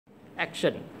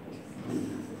action.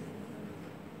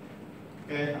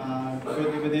 Okay,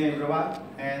 good evening everyone,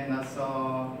 and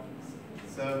also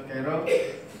Sir Carol,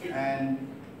 and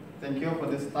thank you for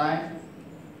this time.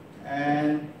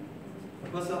 And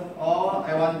first of all,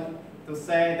 I want to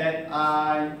say that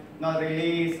I'm not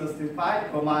really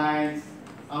satisfied for my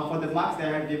for the marks they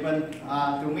have given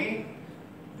to me,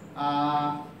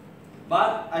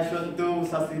 but I should do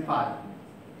satisfied.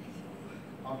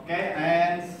 Okay,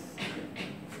 and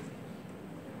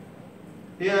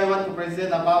here I want to present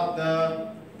about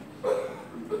the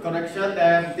correction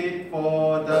that I did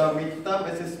for the midterm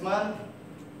assessment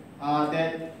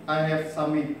that I have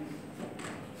submitted.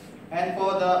 And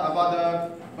for about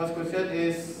the first question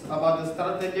is about the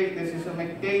strategic decision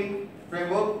making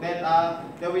framework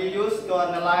that we use to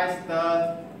analyze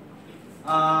the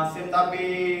Sime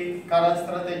Darby current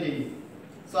strategy.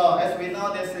 So as we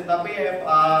know, that Sime Darby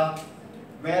have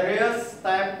various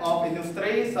types of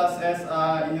industry, such as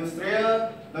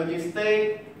industrial,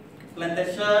 logistic,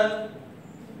 plantation,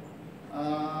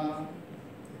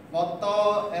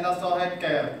 motor, and also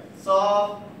healthcare.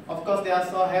 So of course, they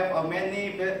also have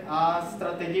many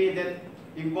strategy that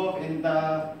involved in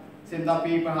the Sime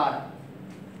Darby Bhd.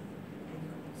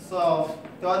 So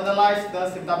to analyze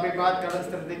the Sime Darby Bhd current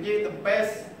strategy, the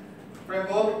best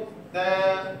framework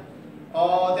they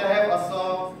have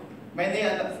also many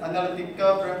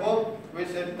analytical framework which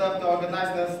attempt to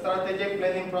organize the strategic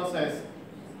planning process.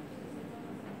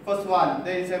 First one,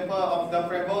 the example of the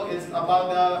framework is about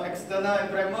the external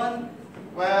environment,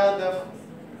 where the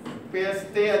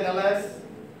PST analysis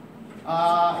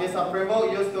is a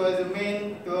framework used to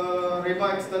examine to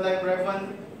remove external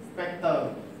environment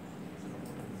factor.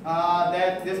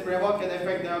 That this framework can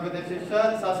affect the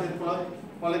organization, such as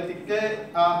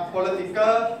political,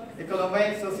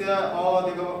 economic, social,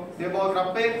 or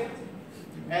demographic,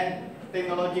 and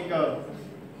technological.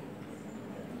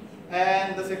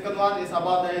 And the second one is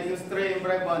about the industry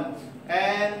environment,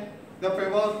 and the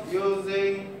framework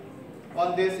using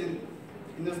on this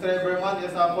industry environment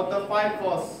is a butterfly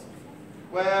force,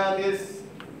 where this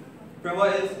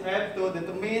framework is help to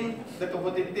determine the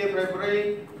competitive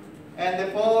rivalry and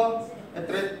therefore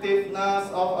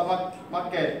attractiveness of a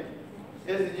market.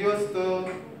 It is used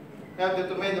to help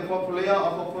determine the portfolio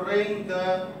of offering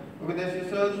the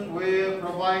organization will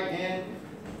provide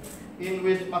in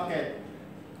which market.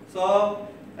 So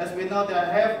as we know, they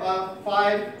have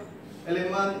 5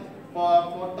 elements for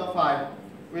quarter 5,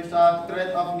 which are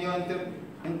threat of new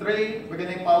entry,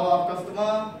 beginning power of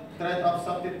customer, threat of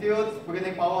substitutes,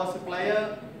 beginning power of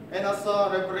supplier, and also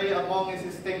rivalry among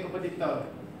existing competitors.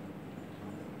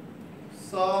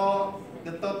 So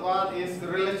the third one is the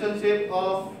relationship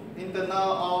of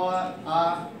internal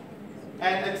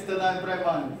and external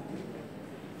environment.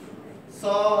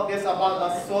 So this is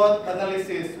about a SWOT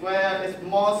analysis, where it's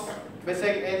most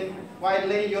basic and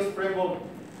widely used framework,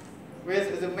 which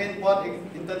is the main both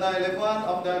internal element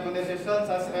of the organization,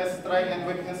 such as strengths and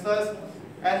weaknesses,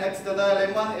 and external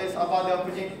element is about the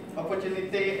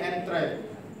opportunity and threat.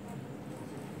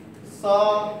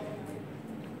 So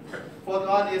fourth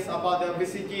one is about the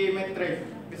BCG metric.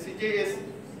 BCG is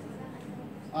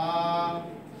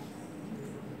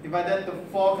divided to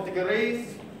 4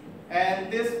 categories,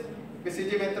 and this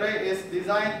BCG metric is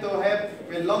designed to have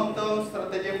a long-term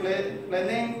strategic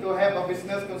planning to have a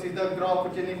business consider growth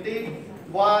opportunity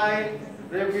while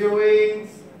reviewing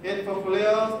its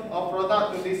portfolio of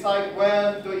product to decide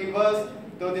where to invest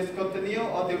to discontinue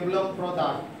or develop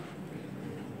product.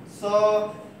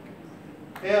 So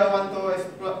here I want to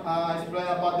explain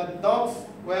about the dogs,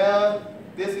 where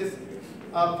this is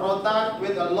a product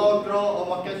with a low growth or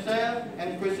market share,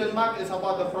 and question mark is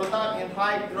about the product in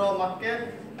high growth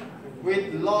market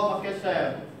with low market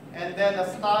share. And then the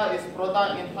star is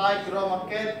product in high growth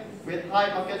market with high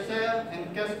market share,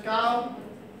 and cash cow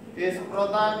is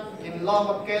product in low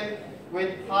market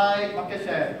with high market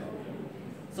share.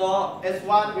 So as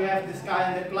what we have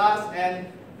discussed in the class, and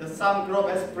the sum group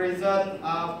as present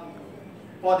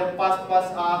for the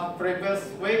past previous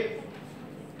week.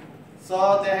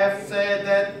 So they have said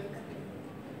that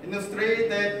industry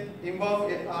that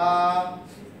involved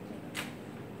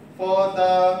for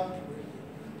the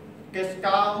cash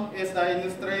cow is the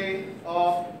industry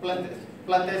of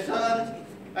plantation,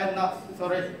 and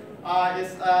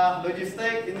is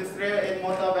logistic, industrial, and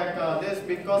motor vehicle. This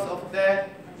because of their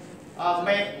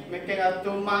making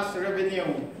too much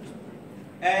revenue.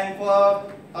 And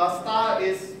for star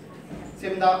is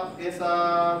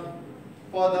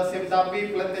for the Sime Darby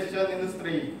plantation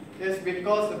industry. It's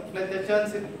because the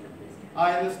plantation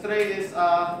industry is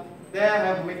they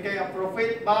have making a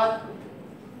profit, but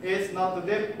it's not too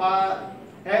deep, but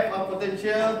have a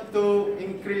potential to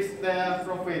increase their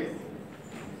profit.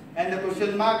 And the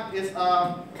question mark is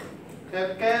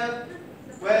healthcare,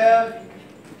 where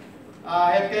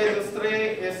healthcare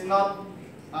industry is not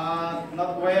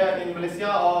where in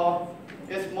Malaysia, or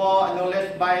is more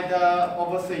acknowledged by the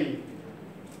overseas.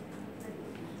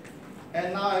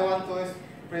 And now I want to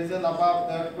present about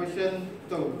the question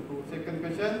 2, second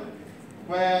question,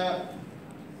 where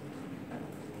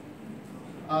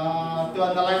to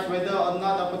analyze whether or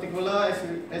not a particular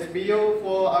SBU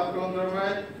for a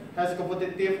conglomerate has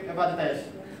competitive advantage.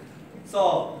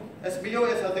 So,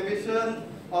 SBU is a division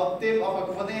or team of a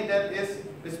company that is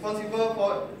responsible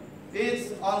for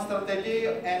its own strategy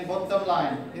and bottom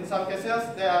line. In some cases,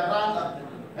 they are run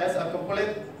as a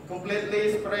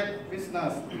completely spread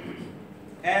business.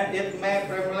 And it may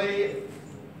primarily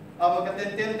a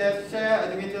marketing team that share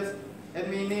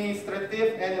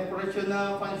administrative and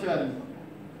operational function.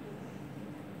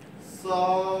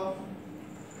 So,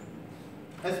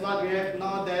 as what we have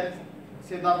known that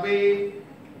Sime Darby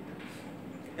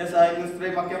as an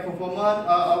industry market performer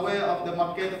are aware of the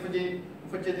market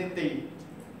opportunity.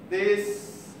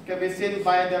 This can be seen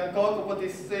by the core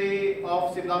competency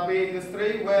of Sime Darby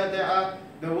industry, where they are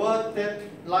the world's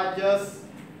largest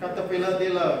caterpillar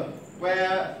dealer,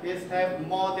 where it have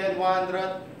more than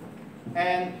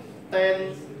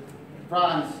 110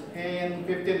 branches in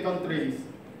 15 countries.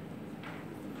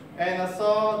 And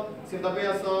also, Sime Darby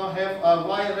also have a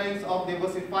wide range of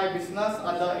diversified business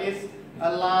under its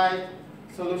allied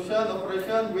solution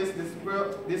operation, which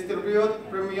distribute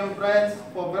premium brands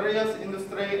for various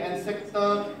industry and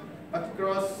sectors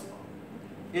across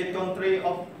its country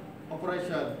of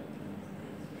operation.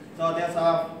 So that's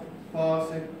for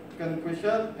second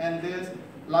question, and this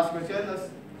last question is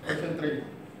question 3.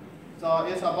 So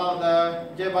it's about the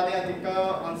Janie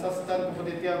article on sustained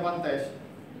competitive advantage.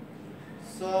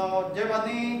 So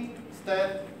Janie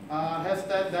has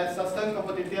stated that sustained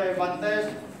competitive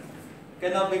advantage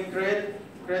cannot be created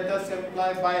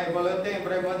simply by evaluating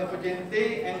environment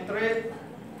opportunity and trade,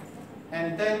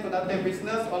 and then conducting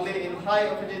business only in high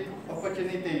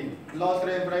opportunity, low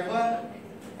trade environment,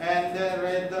 and then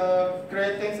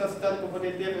creating sustained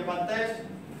competitive advantage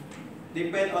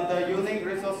depend on the unique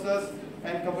resources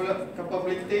and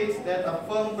capabilities that a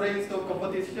firm brings to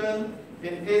competition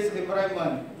in its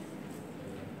environment.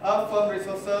 Our firm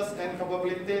resources and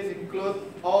capabilities include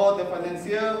all the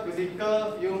financial,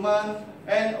 physical, human,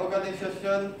 and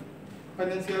organization.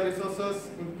 Financial resources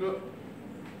include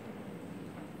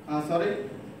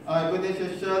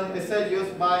organization assets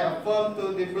used by a firm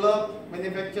to develop,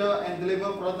 manufacture, and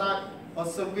deliver product or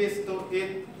service to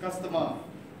its customer.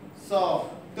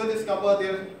 So, to discover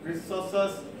the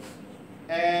resources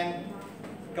and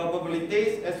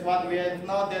capabilities, as what we have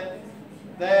known that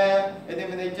any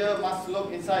manager must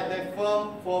look inside their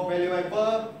firm for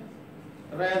valuable,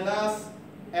 rareness,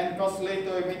 and costly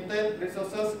to imitate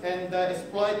resources, and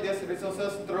exploit these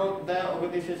resources through their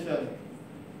organization.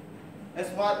 As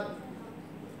what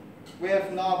we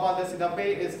have known about the Sime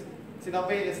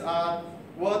Darby is a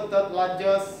world's third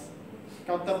largest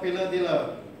caterpillar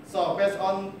dealer. So based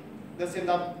on the Sime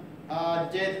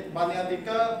Darby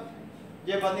article,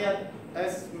 Janie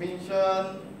has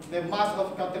mentioned the mass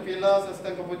of caterpillar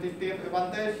sustained competitive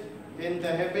advantage in the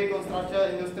heavy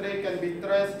construction industry can be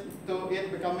traced to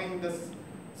it becoming the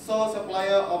sole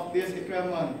supplier of this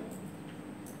equipment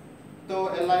to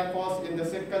Allied force in the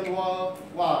Second World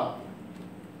War.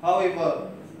 However,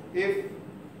 if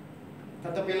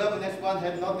Caterpillar management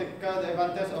had not taken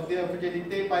advantage of the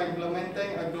opportunity by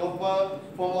implementing a global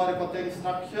formal reporting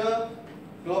structure,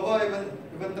 global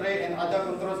inventory and other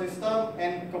control system,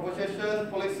 and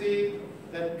compensation policy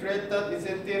that created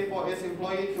incentive for its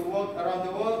employees to work around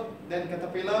the world, then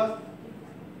Caterpillar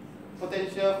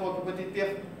potential for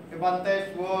competitive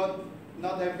advantage would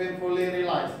not have been fully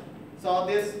realized. So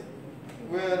this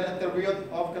will attribute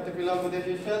of Caterpillar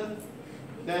organization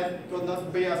that could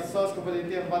not be a source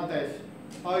competitive advantage.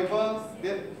 However,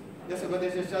 this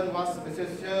organization was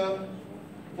essential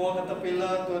for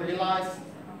Caterpillar to realize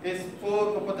its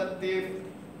full competitive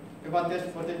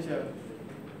advantage potential.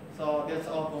 So that's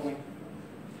all for me.